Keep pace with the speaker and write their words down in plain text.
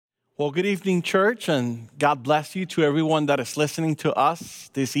Well, good evening, church, and God bless you to everyone that is listening to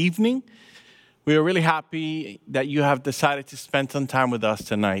us this evening. We are really happy that you have decided to spend some time with us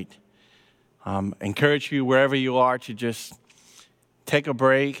tonight. Encourage you wherever you are to just take a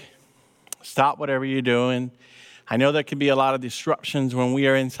break, stop whatever you're doing. I know there can be a lot of disruptions when we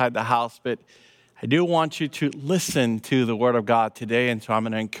are inside the house, but I do want you to listen to the Word of God today, and so I'm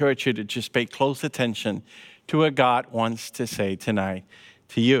going to encourage you to just pay close attention to what God wants to say tonight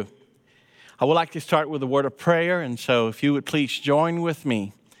to you. I would like to start with a word of prayer, and so if you would please join with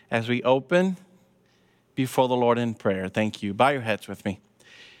me as we open before the Lord in prayer. Thank you. Bow your heads with me.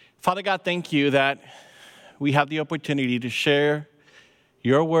 Father God, thank you that we have the opportunity to share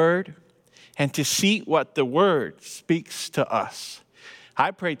your word and to see what the word speaks to us.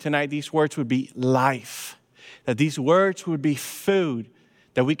 I pray tonight these words would be life, that these words would be food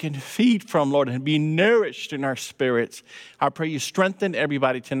that we can feed from, Lord, and be nourished in our spirits. I pray you strengthen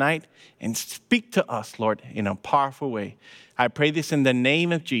everybody tonight and speak to us, Lord, in a powerful way. I pray this in the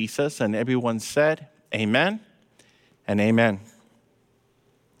name of Jesus, and everyone said, amen and amen.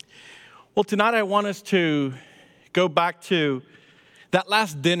 Well, tonight I want us to go back to that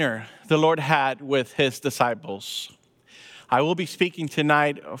last dinner the Lord had with his disciples. I will be speaking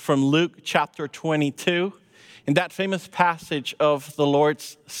tonight from Luke chapter 22. In that famous passage of the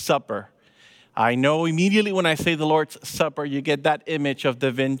Lord's Supper. I know immediately when I say the Lord's Supper, you get that image of Da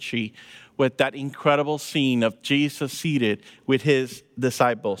Vinci with that incredible scene of Jesus seated with his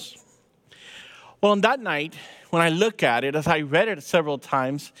disciples. Well, on that night, when I look at it, as I read it several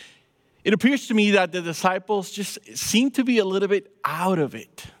times, it appears to me that the disciples just seem to be a little bit out of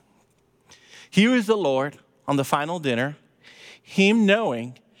it. Here is the Lord on the final dinner, him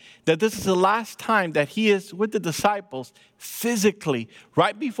knowing that this is the last time that he is with the disciples physically,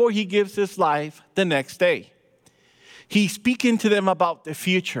 right before he gives his life the next day. He's speaking to them about the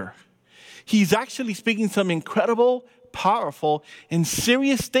future. He's actually speaking some incredible, powerful, and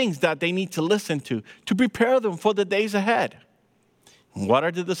serious things that they need to listen to prepare them for the days ahead. What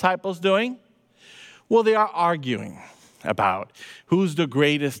are the disciples doing? Well, they are arguing about who's the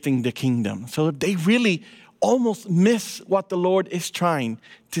greatest in the kingdom. So they really almost miss what the Lord is trying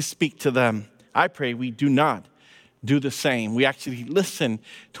to speak to them. I pray we do not do the same. We actually listen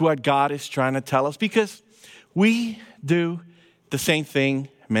to what God is trying to tell us, because we do the same thing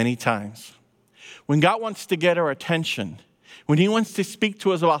many times. When God wants to get our attention, when he wants to speak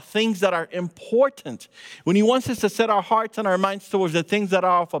to us about things that are important, when he wants us to set our hearts and our minds towards the things that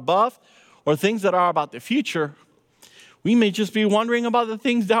are up above or things that are about the future, we may just be wondering about the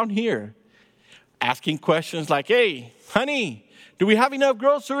things down here. Asking questions like, hey, honey, do we have enough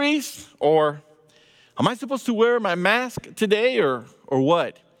groceries? Or am I supposed to wear my mask today or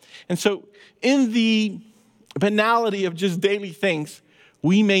what? And so in the banality of just daily things,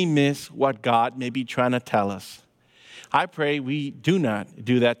 we may miss what God may be trying to tell us. I pray we do not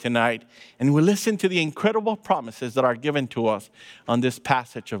do that tonight, and we listen to the incredible promises that are given to us on this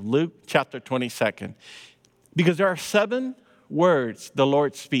passage of Luke chapter 22. Because there are 7 words the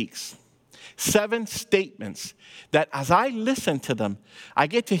Lord speaks. 7 statements that as I listen to them, I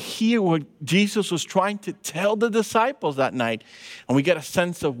get to hear what Jesus was trying to tell the disciples that night. And we get a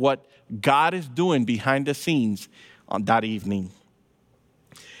sense of what God is doing behind the scenes on that evening.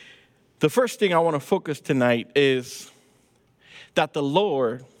 The first thing I want to focus tonight is that the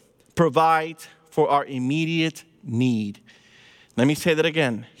Lord provides for our immediate need. Let me say that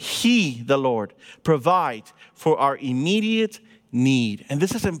again. He, the Lord, provides for our immediate need. And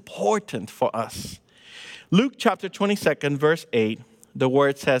this is important for us. Luke chapter 22, verse 8, the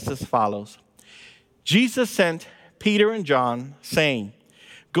word says as follows. Jesus sent Peter and John, saying,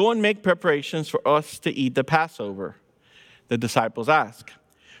 go and make preparations for us to eat the Passover. The disciples asked,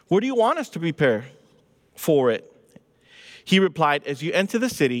 where do you want us to prepare for it? He replied, as you enter the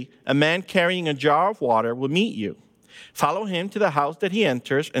city, a man carrying a jar of water will meet you. Follow him to the house that he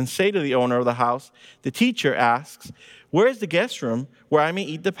enters and say to the owner of the house, the teacher asks, where is the guest room where I may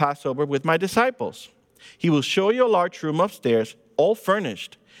eat the Passover with my disciples? He will show you a large room upstairs, all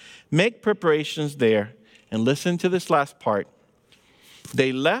furnished. Make preparations there. And listen to this last part.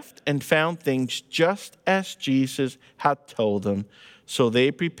 They left and found things just as Jesus had told them, so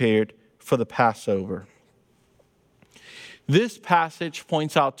they prepared for the Passover. This passage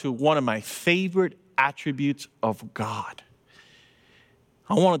points out to one of my favorite attributes of God.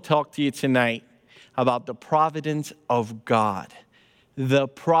 I want to talk to you tonight about the providence of God. The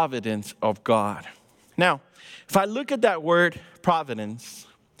providence of God. Now, if I look at that word providence,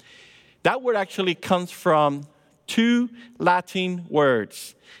 that word actually comes from 2 Latin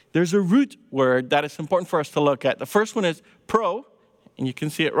words. There's a root word that is important for us to look at. The first one is pro, and you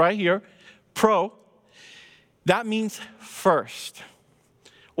can see it right here, pro, that means first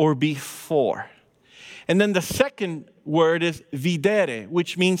or before. And then the second word is videre,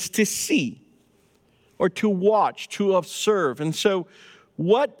 which means to see or to watch, to observe. And so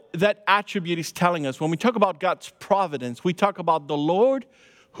what that attribute is telling us, when we talk about God's providence, we talk about the Lord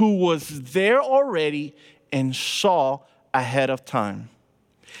who was there already and saw ahead of time.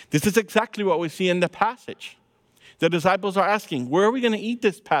 This is exactly what we see in the passage. The disciples are asking, where are we going to eat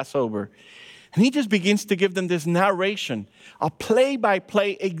this Passover? And he just begins to give them this narration, a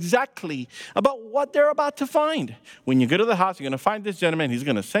play-by-play exactly about what they're about to find. When you go to the house, you're going to find this gentleman. He's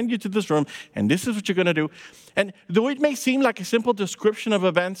going to send you to this room, and this is what you're going to do. And though it may seem like a simple description of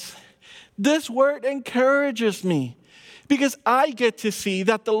events, this word encourages me because I get to see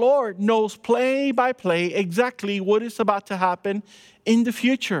that the Lord knows play-by-play exactly what is about to happen in the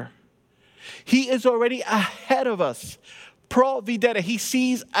future. He is already ahead of us. Providere, he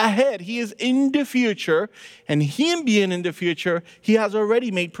sees ahead. He is in the future. And him being in the future, he has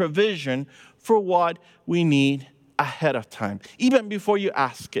already made provision for what we need ahead of time, even before you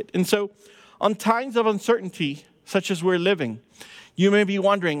ask it. And so on times of uncertainty, such as we're living, you may be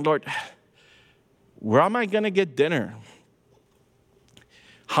wondering, Lord, where am I going to get dinner?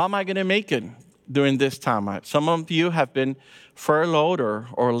 How am I going to make it during this time? Some of you have been furloughed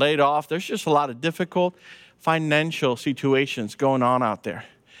or laid off. There's just a lot of difficult financial situations going on out there.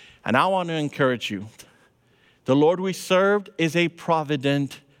 And I want to encourage you. The Lord we served is a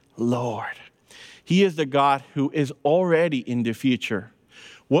provident Lord. He is the God who is already in the future.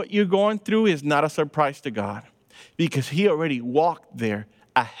 What you're going through is not a surprise to God because he already walked there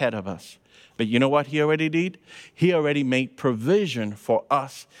ahead of us. But you know what he already did? He already made provision for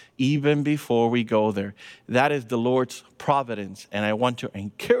us even before we go there. That is the Lord's providence. And I want to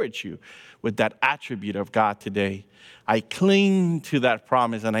encourage you with that attribute of God today. I cling to that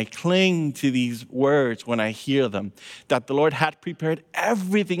promise and I cling to these words when I hear them, that the Lord had prepared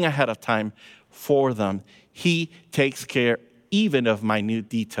everything ahead of time for them. He takes care even of minute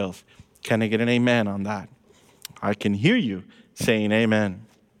details. Can I get an amen on that? I can hear you saying amen.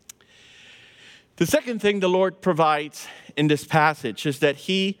 The second thing the Lord provides in this passage is that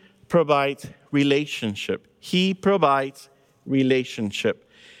he provides relationship. He provides relationship.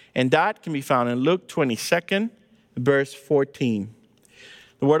 And that can be found in Luke 22, verse 14.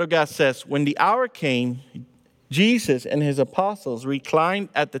 The Word of God says, when the hour came, Jesus and his apostles reclined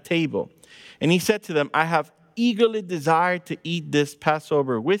at the table. And he said to them, I have eagerly desired to eat this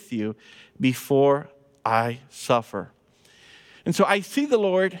Passover with you before I suffer. And so I see the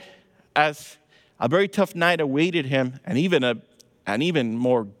Lord as a very tough night awaited him, and even an even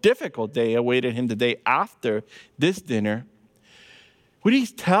more difficult day awaited him the day after this dinner. What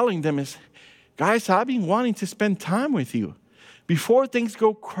he's telling them is, guys, I've been wanting to spend time with you before things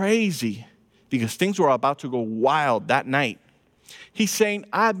go crazy, because things were about to go wild that night. He's saying,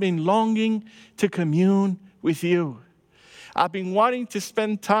 I've been longing to commune with you. I've been wanting to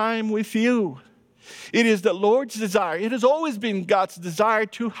spend time with you. It is the Lord's desire. It has always been God's desire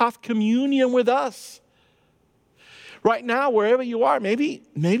to have communion with us. Right now, wherever you are, maybe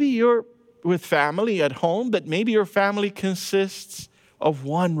you're with family at home, but maybe your family consists of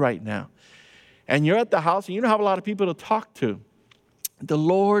one right now. And you're at the house and you don't have a lot of people to talk to. The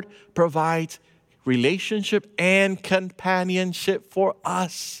Lord provides relationship and companionship for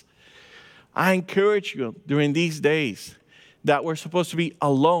us. I encourage you during these days that we're supposed to be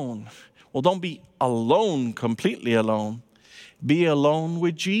alone. Well, don't be alone, completely alone. Be alone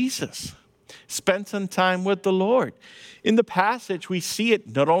with Jesus. Spend some time with the Lord. In the passage, we see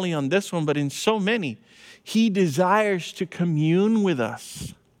it not only on this one, but in so many. He desires to commune with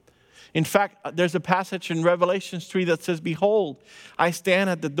us. In fact, there's a passage in Revelation 3 that says, behold, I stand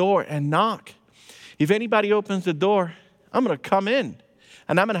at the door and knock. If anybody opens the door, I'm going to come in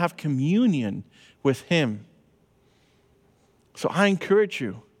and I'm going to have communion with him. So I encourage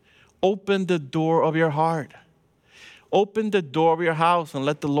you, open the door of your heart. Open the door of your house and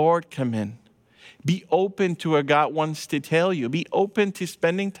let the Lord come in. Be open to what God wants to tell you. Be open to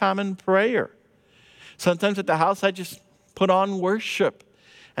spending time in prayer. Sometimes at the house, I just put on worship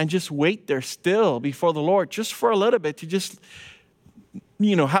and just wait there still before the Lord, just for a little bit to just,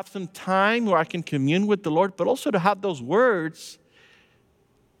 have some time where I can commune with the Lord, but also to have those words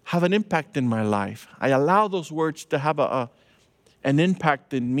have an impact in my life. I allow those words to have an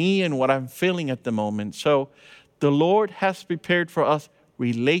impact in me and what I'm feeling at the moment. So the Lord has prepared for us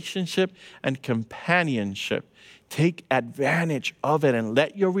relationship and companionship. Take advantage of it and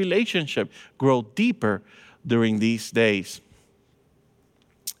let your relationship grow deeper during these days.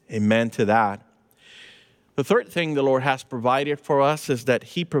 Amen to that. The third thing the Lord has provided for us is that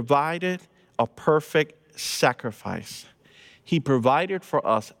he provided a perfect sacrifice. He provided for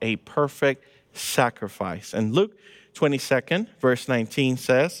us a perfect sacrifice. And Luke 22, verse 19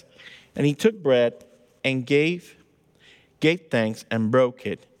 says, and he took bread and gave thanks and broke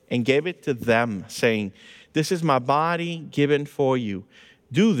it and gave it to them, saying, this is my body given for you.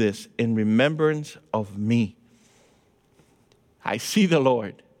 Do this in remembrance of me. I see the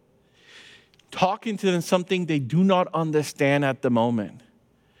Lord talking to them something they do not understand at the moment.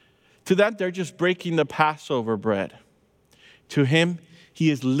 To them, they're just breaking the Passover bread. To him, he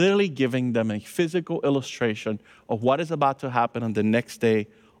is literally giving them a physical illustration of what is about to happen on the next day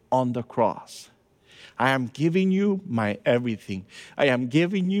on the cross. I am giving you my everything. I am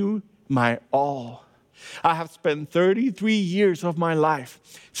giving you my all. I have spent 33 years of my life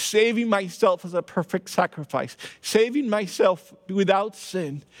saving myself as a perfect sacrifice, saving myself without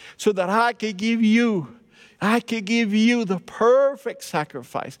sin, so that I could give you the perfect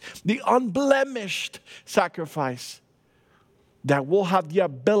sacrifice, the unblemished sacrifice that will have the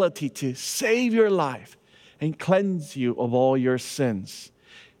ability to save your life and cleanse you of all your sins.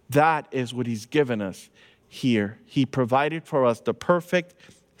 That is what he's given us here. He provided for us the perfect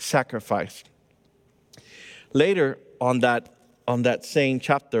sacrifice. Later on that same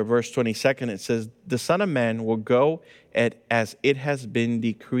chapter, verse 22, it says, the Son of Man will go as it has been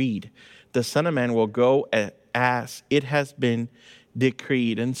decreed. The Son of Man will go as it has been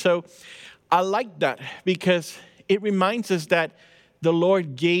decreed. And so I like that because it reminds us that the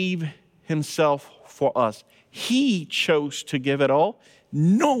Lord gave himself for us. He chose to give it all.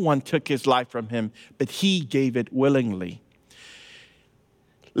 No one took his life from him, but he gave it willingly.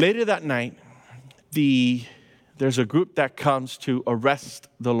 Later that night, there's a group that comes to arrest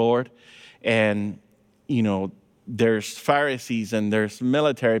the Lord, and there's Pharisees and there's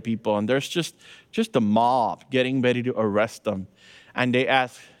military people and there's just a mob getting ready to arrest them. And they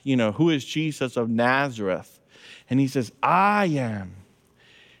ask, who is Jesus of Nazareth? And he says, I am.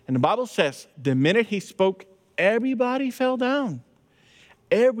 And the Bible says the minute he spoke, everybody fell down.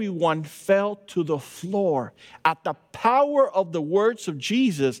 Everyone fell to the floor. At the power of the words of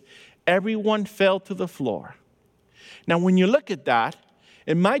Jesus, everyone fell to the floor. Now, when you look at that,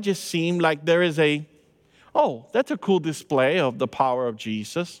 it might just seem like there is that's a cool display of the power of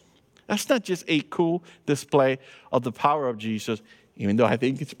Jesus. That's not just a cool display of the power of Jesus, even though I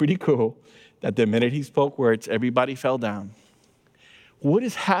think it's pretty cool that the minute he spoke words, everybody fell down. What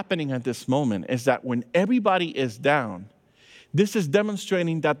is happening at this moment is that when everybody is down, this is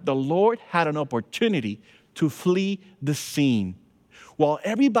demonstrating that the Lord had an opportunity to flee the scene. While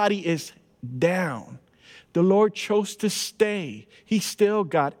everybody is down, the Lord chose to stay. He still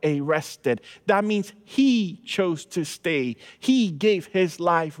got arrested. That means he chose to stay. He gave his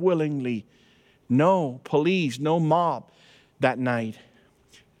life willingly. No police, no mob that night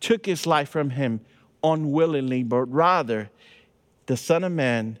took his life from him unwillingly, but rather the Son of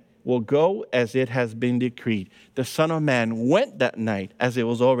Man will go as it has been decreed. The Son of Man went that night as it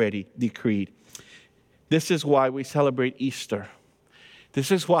was already decreed. This is why we celebrate Easter. This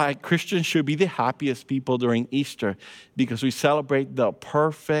is why Christians should be the happiest people during Easter, because we celebrate the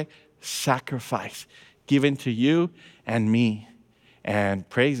perfect sacrifice given to you and me. And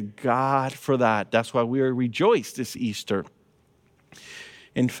praise God for that. That's why we rejoice this Easter.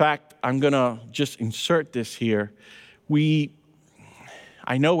 In fact, I'm going to just insert this here.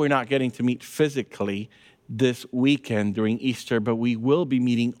 I know we're not getting to meet physically this weekend during Easter, but we will be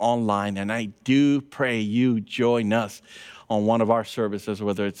meeting online. And I do pray you join us on one of our services,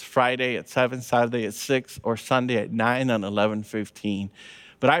 whether it's Friday at 7, Saturday at 6, or Sunday at 9 and 11:15.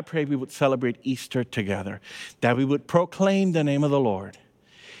 But I pray we would celebrate Easter together, that we would proclaim the name of the Lord,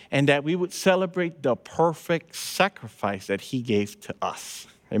 and that we would celebrate the perfect sacrifice that he gave to us.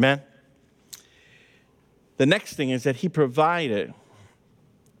 Amen? The next thing is that he provided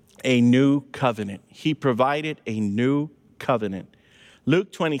a new covenant. He provided a new covenant.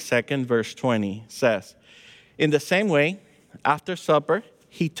 Luke 22, verse 20 says, in the same way, after supper,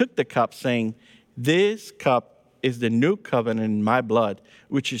 he took the cup, saying, this cup is the new covenant in my blood,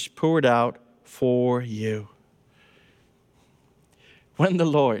 which is poured out for you. When the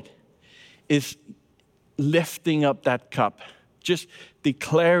Lord is lifting up that cup, just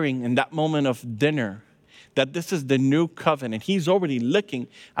declaring in that moment of dinner that this is the new covenant, he's already looking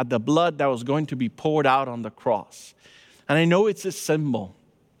at the blood that was going to be poured out on the cross. And I know it's a symbol,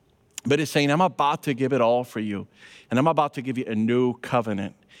 but it's saying, I'm about to give it all for you. And I'm about to give you a new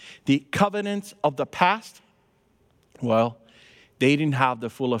covenant. The covenants of the past, well, they didn't have the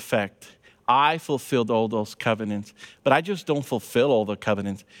full effect. I fulfilled all those covenants, but I just don't fulfill all the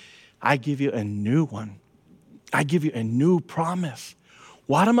covenants. I give you a new one. I give you a new promise.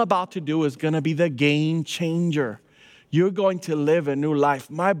 What I'm about to do is going to be the game changer. You're going to live a new life.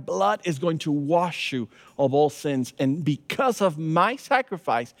 My blood is going to wash you of all sins. And because of my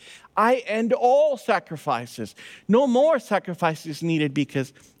sacrifice, I end all sacrifices. No more sacrifices needed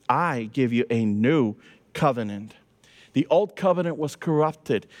because I give you a new covenant. The old covenant was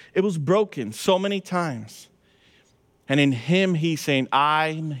corrupted. It was broken so many times. And in him, he's saying,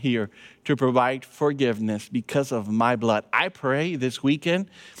 I'm here to provide forgiveness because of my blood. I pray this weekend,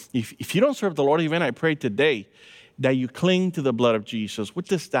 if you don't serve the Lord even, I pray today that you cling to the blood of Jesus. What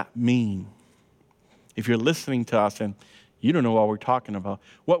does that mean? If you're listening to us and you don't know what we're talking about,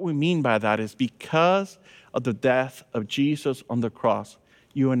 what we mean by that is because of the death of Jesus on the cross,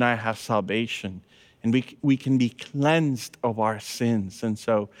 you and I have salvation. And we can be cleansed of our sins. And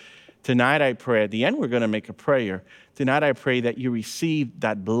so tonight I pray, at the end we're going to make a prayer. Tonight I pray that you receive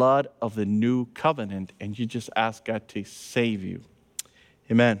that blood of the new covenant and you just ask God to save you.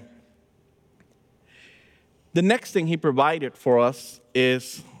 Amen. The next thing he provided for us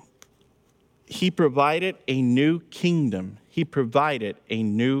is he provided a new kingdom. He provided a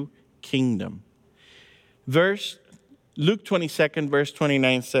new kingdom. Luke 22, verse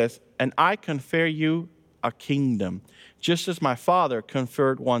 29 says, and I confer you a kingdom, just as my Father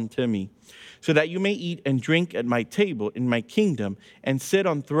conferred one to me, so that you may eat and drink at my table in my kingdom and sit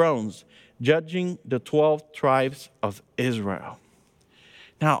on thrones, judging the 12 tribes of Israel.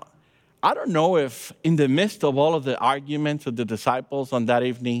 Now, I don't know if in the midst of all of the arguments of the disciples on that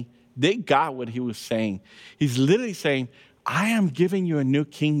evening, they got what he was saying. He's literally saying, I am giving you a new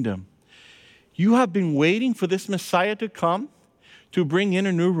kingdom. You have been waiting for this Messiah to come to bring in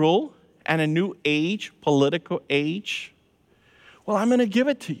a new rule and a new age, political age. Well, I'm going to give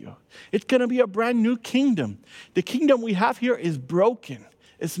it to you. It's going to be a brand new kingdom. The kingdom we have here is broken.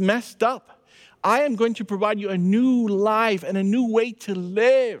 It's messed up. I am going to provide you a new life and a new way to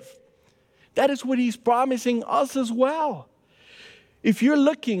live. That is what he's promising us as well. If you're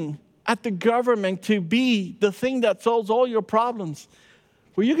looking at the government to be the thing that solves all your problems,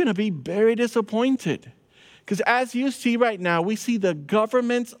 well, you're going to be very disappointed. Because as you see right now, we see the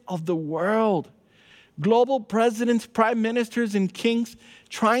governments of the world, global presidents, prime ministers, and kings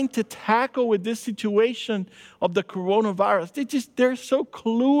trying to tackle with this situation of the coronavirus. They're so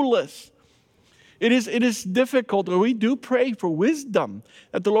clueless. It is difficult. We do pray for wisdom,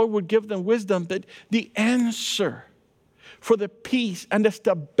 that the Lord would give them wisdom, but the answer for the peace and the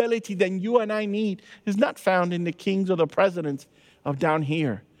stability that you and I need is not found in the kings or the presidents of down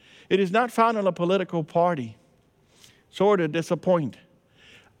here. It is not found in a political party. Sort of disappoint.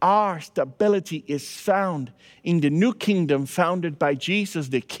 Our stability is found in the new kingdom founded by Jesus,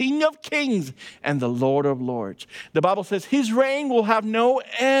 the King of Kings and the Lord of Lords. The Bible says his reign will have no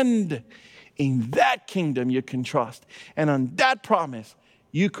end. In that kingdom you can trust. And on that promise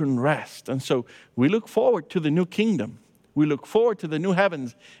you can rest. And so we look forward to the new kingdom. We look forward to the new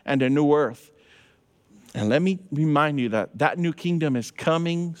heavens and the new earth. And let me remind you that that new kingdom is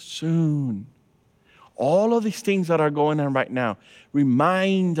coming soon. All of these things that are going on right now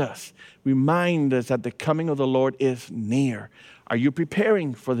remind us that the coming of the Lord is near. Are you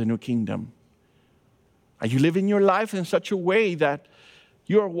preparing for the new kingdom? Are you living your life in such a way that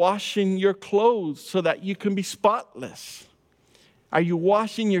you're washing your clothes so that you can be spotless? Are you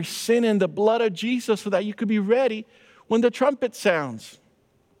washing your sin in the blood of Jesus so that you can be ready when the trumpet sounds?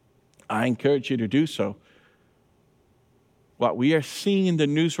 I encourage you to do so. What we are seeing in the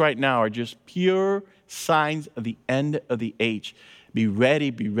news right now are just pure signs of the end of the age. Be ready,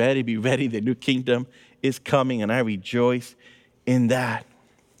 be ready, be ready. The new kingdom is coming, and I rejoice in that.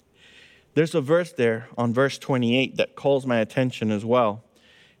 There's a verse there on verse 28 that calls my attention as well.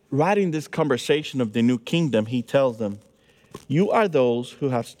 Right in this conversation of the new kingdom, he tells them, you are those who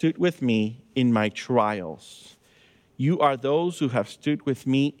have stood with me in my trials. You are those who have stood with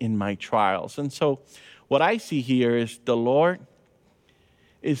me in my trials. And so what I see here is the Lord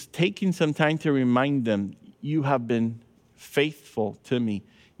is taking some time to remind them, you have been faithful to me.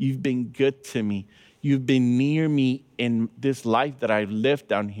 You've been good to me. You've been near me in this life that I've lived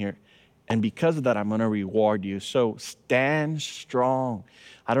down here. And because of that, I'm going to reward you. So stand strong.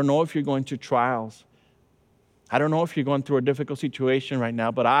 I don't know if you're going through trials. I don't know if you're going through a difficult situation right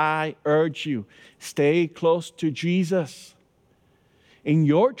now, but I urge you, stay close to Jesus. In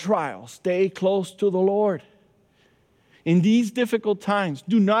your trials, stay close to the Lord. In these difficult times,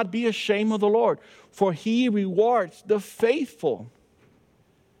 do not be ashamed of the Lord, for he rewards the faithful.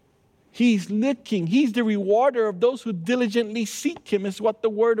 He's looking. He's the rewarder of those who diligently seek him, is what the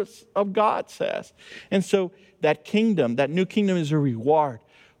word of God says. And so that kingdom, that new kingdom, is a reward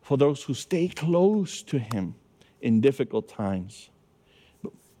for those who stay close to him. in difficult times.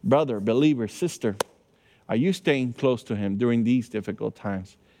 Brother, believer, sister, are you staying close to him during these difficult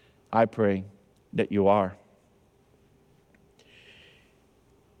times? I pray that you are.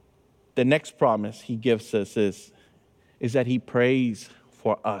 The next promise he gives us is that he prays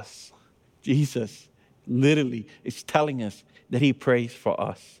for us. Jesus literally is telling us that he prays for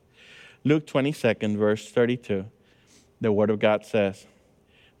us. Luke 22, verse 32, the word of God says,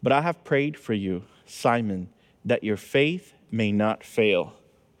 "But I have prayed for you, Simon, that your faith may not fail."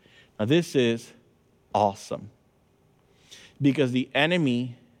 Now this is awesome, because the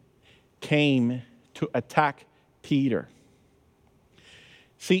enemy came to attack Peter.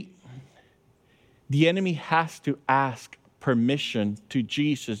 See, the enemy has to ask permission to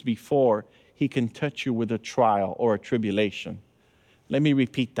Jesus before he can touch you with a trial or a tribulation. Let me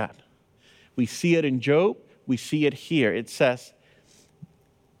repeat that. We see it in Job. We see it here. It says,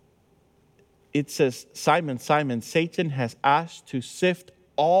 Simon, Simon, Satan has asked to sift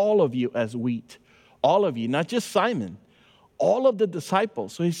all of you as wheat. All of you, not just Simon, all of the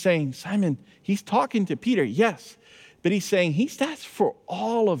disciples. So he's saying, Simon, he's talking to Peter, yes, but he's saying he's asked for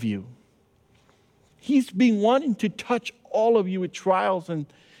all of you. He's been wanting to touch all of you with trials and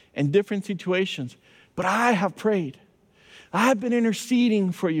different situations. But I have prayed. I have been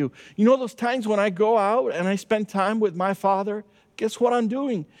interceding for you. You know those times when I go out and I spend time with my Father? Guess what I'm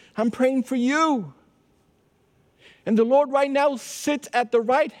doing? I'm praying for you. And the Lord right now sits at the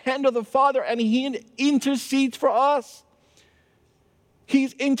right hand of the Father and he intercedes for us.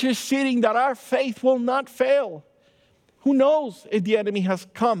 He's interceding that our faith will not fail. Who knows if the enemy has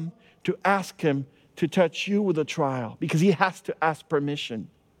come to ask him to touch you with a trial, because he has to ask permission.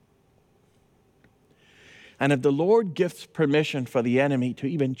 And if the Lord gives permission for the enemy to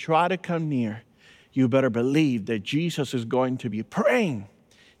even try to come near, you better believe that Jesus is going to be praying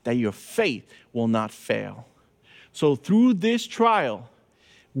that your faith will not fail. So through this trial,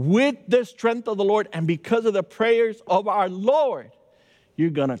 with the strength of the Lord and because of the prayers of our Lord,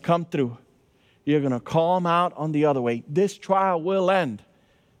 you're going to come through. You're going to come out on the other way. This trial will end.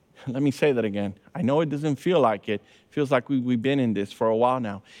 Let me say that again. I know it doesn't feel like it. It feels like we've been in this for a while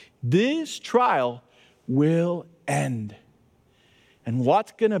now. This trial will end. And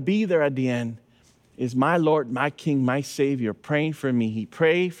what's going to be there at the end is my Lord, my King, my Savior praying for me. He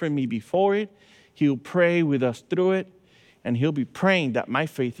prayed for me before it. He'll pray with us through it. And he'll be praying that my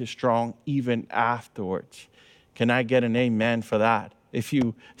faith is strong even afterwards. Can I get an amen for that? If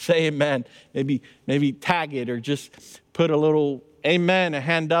you say amen, maybe tag it or just put a little amen, a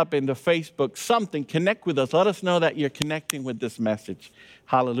hand up in the Facebook, something. Connect with us. Let us know that you're connecting with this message.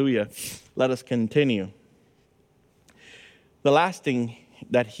 Hallelujah. Let us continue. The last thing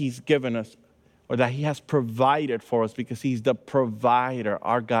that he's given us, or that he has provided for us, because he's the provider,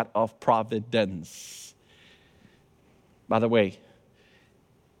 our God of providence. By the way,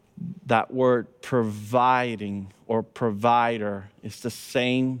 that word providing or provider is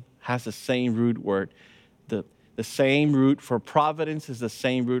has the same root word. The same root for providence is the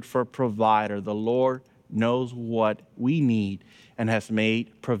same root for provider. The Lord knows what we need and has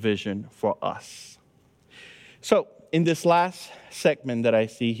made provision for us. So in this last segment that I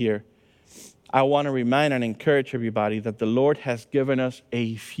see here, I want to remind and encourage everybody that the Lord has given us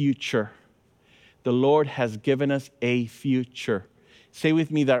a future. The Lord has given us a future. Say with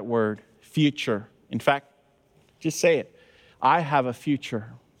me that word, future. In fact, just say it. I have a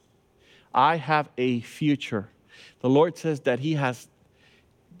future. I have a future. The Lord says that he has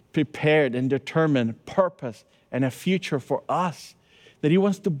prepared and determined purpose and a future for us, that he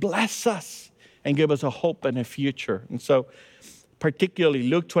wants to bless us and give us a hope and a future. And so, particularly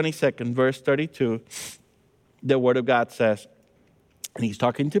Luke 22, verse 32, the word of God says, and he's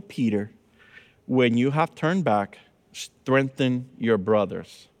talking to Peter, when you have turned back, strengthen your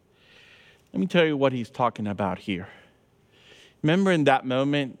brothers. Let me tell you what he's talking about here. Remember in that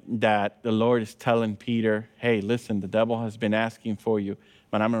moment that the Lord is telling Peter, hey, listen, the devil has been asking for you,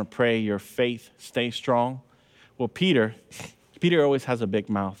 but I'm going to pray your faith stay strong. Well, Peter always has a big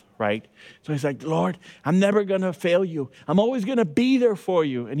mouth, right? So he's like, Lord, I'm never going to fail you. I'm always going to be there for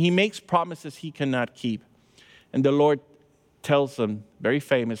you. And he makes promises he cannot keep. And the Lord tells him very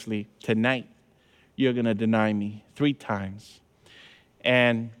famously, tonight, you're going to deny me 3 times.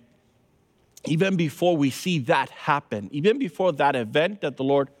 And even before we see that happen, even before that event that the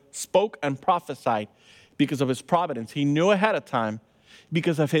Lord spoke and prophesied because of his providence, he knew ahead of time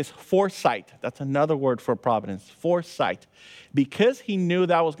because of his foresight. That's another word for providence, foresight. Because he knew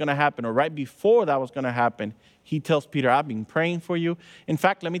that was going to happen, or right before that was going to happen, he tells Peter, I've been praying for you. In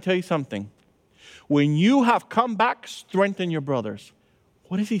fact, let me tell you something. When you have come back, strengthen your brothers.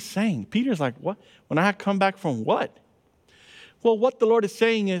 what is he saying? Peter's like, what? When I come back from what? Well, what the Lord is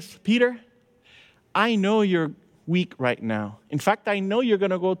saying is, Peter, I know you're weak right now. In fact, I know you're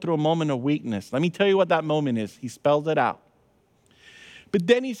going to go through a moment of weakness. Let me tell you what that moment is. He spells it out. But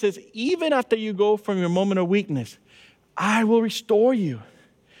then he says, even after you go from your moment of weakness, I will restore you.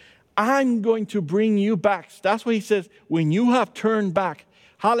 I'm going to bring you back. That's what he says, when you have turned back.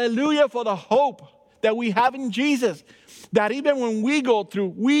 Hallelujah for the hope that we have in Jesus. That even when we go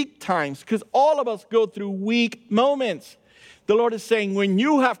through weak times, because all of us go through weak moments, the Lord is saying, when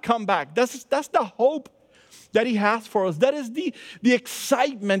you have come back, that's the hope that he has for us. That is the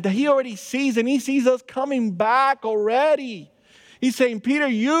excitement that he already sees, and he sees us coming back already. He's saying, Peter,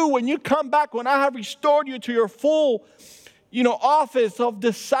 when you come back, when I have restored you to your full, office of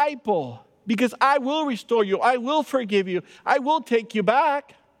disciple, because I will restore you, I will forgive you, I will take you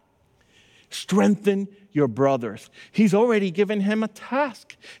back. Strengthen your brothers. He's already given him a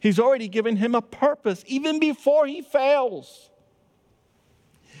task. He's already given him a purpose, even before he fails.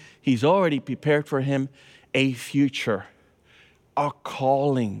 He's already prepared for him a future, a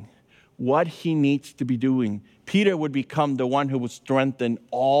calling, what he needs to be doing. Peter would become the one who would strengthen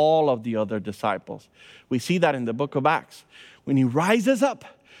all of the other disciples. We see that in the book of Acts. When he rises up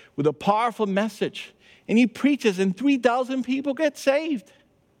with a powerful message and he preaches and 3,000 people get saved.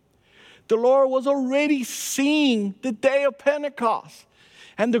 The Lord was already seeing the day of Pentecost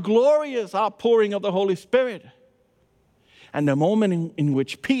and the glorious outpouring of the Holy Spirit. And the moment in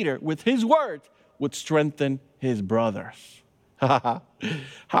which Peter, with his words, would strengthen his brothers.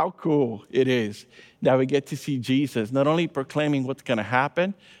 How cool it is that we get to see Jesus not only proclaiming what's going to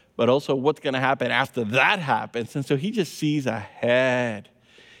happen, but also what's going to happen after that happens. And so he just sees ahead.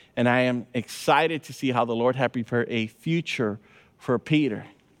 And I am excited to see how the Lord has prepared a future for Peter.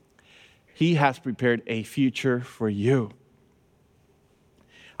 He has prepared a future for you.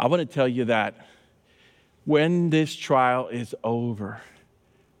 I want to tell you that when this trial is over,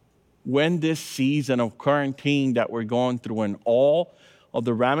 when this season of quarantine that we're going through and all of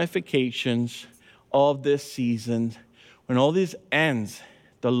the ramifications of this season, when all this ends,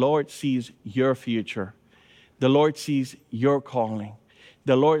 the Lord sees your future. The Lord sees your calling.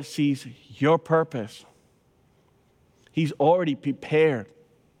 The Lord sees your purpose. He's already prepared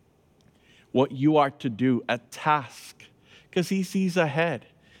what you are to do, a task, because he sees ahead.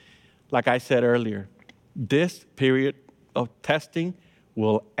 Like I said earlier, this period of testing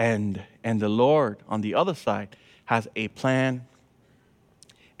will end. And the Lord, on the other side, has a plan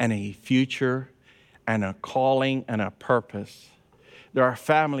and a future and a calling and a purpose. There are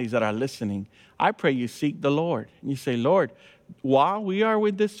families that are listening. I pray you seek the Lord. And you say, Lord, while we are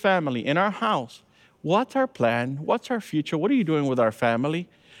with this family in our house, what's our plan? What's our future? What are you doing with our family?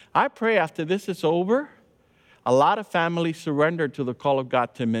 I pray after this is over, a lot of families surrender to the call of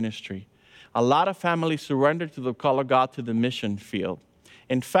God to ministry. A lot of families surrender to the call of God to the mission field.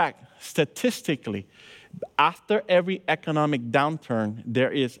 In fact, statistically, after every economic downturn, there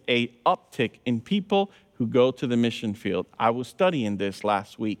is an uptick in people who go to the mission field. I was studying this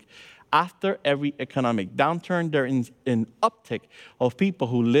last week. After every economic downturn, there is an uptick of people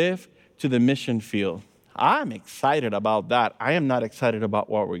who live to the mission field. I'm excited about that. I am not excited about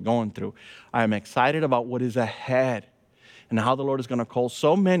what we're going through. I am excited about what is ahead and how the Lord is going to call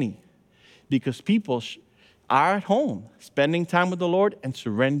so many, because people are at home spending time with the Lord and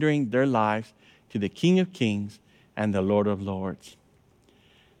surrendering their lives to the King of Kings and the Lord of Lords.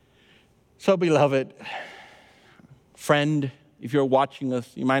 So, beloved, friend, if you're watching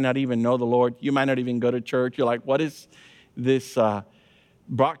us, you might not even know the Lord. You might not even go to church. You're like, what is this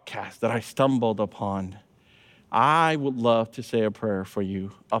broadcast that I stumbled upon? I would love to say a prayer for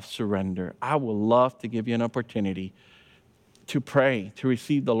you of surrender. I would love to give you an opportunity to pray, to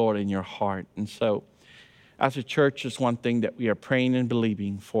receive the Lord in your heart. And so, as a church, there's one thing that we are praying and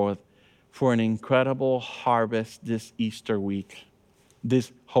believing for an incredible harvest this Easter week,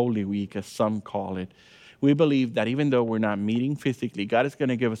 this Holy Week, as some call it. We believe that even though we're not meeting physically, God is going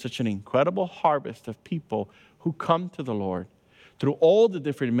to give us such an incredible harvest of people who come to the Lord through all the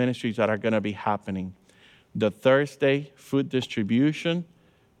different ministries that are going to be happening. The Thursday food distribution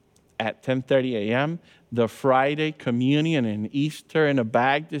at 10:30 a.m., the Friday communion and Easter and a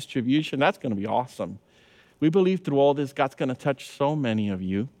bag distribution, that's going to be awesome. We believe through all this, God's going to touch so many of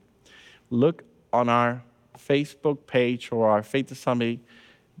you. Look on our Facebook page or our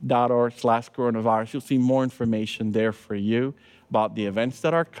faithassembly.org/coronavirus. You'll see more information there for you about the events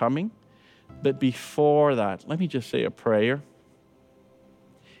that are coming. But before that, let me just say a prayer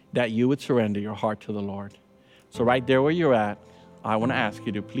that you would surrender your heart to the Lord. So right there where you're at, I want to ask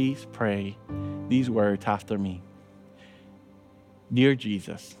you to please pray these words after me. Dear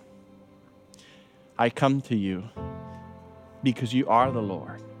Jesus, I come to you because you are the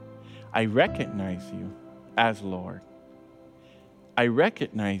Lord. I recognize you as Lord. I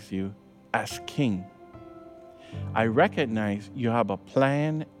recognize you as King. I recognize you have a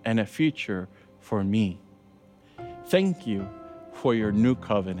plan and a future for me. Thank you for your new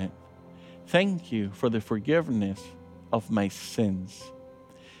covenant. Thank you for the forgiveness of my sins.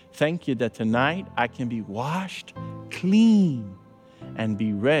 Thank you that tonight I can be washed clean and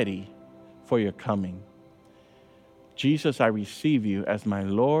be ready for your coming. Jesus, I receive you as my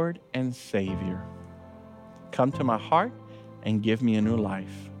Lord and Savior. Come to my heart and give me a new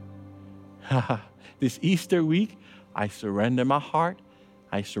life. This Easter week, I surrender my heart.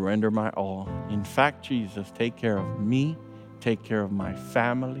 I surrender my all. In fact, Jesus, take care of me. Take care of my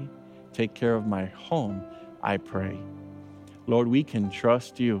family. Take care of my home, I pray. Lord, we can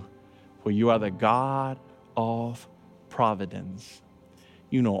trust you, for you are the God of providence.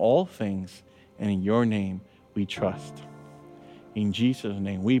 You know all things, and in your name we trust. In Jesus'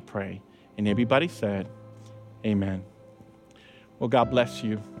 name we pray. And everybody said, amen. Well, God bless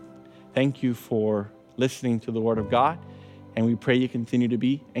you. Thank you for listening to the Word of God, and we pray you continue to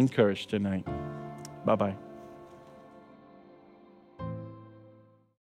be encouraged tonight. Bye-bye.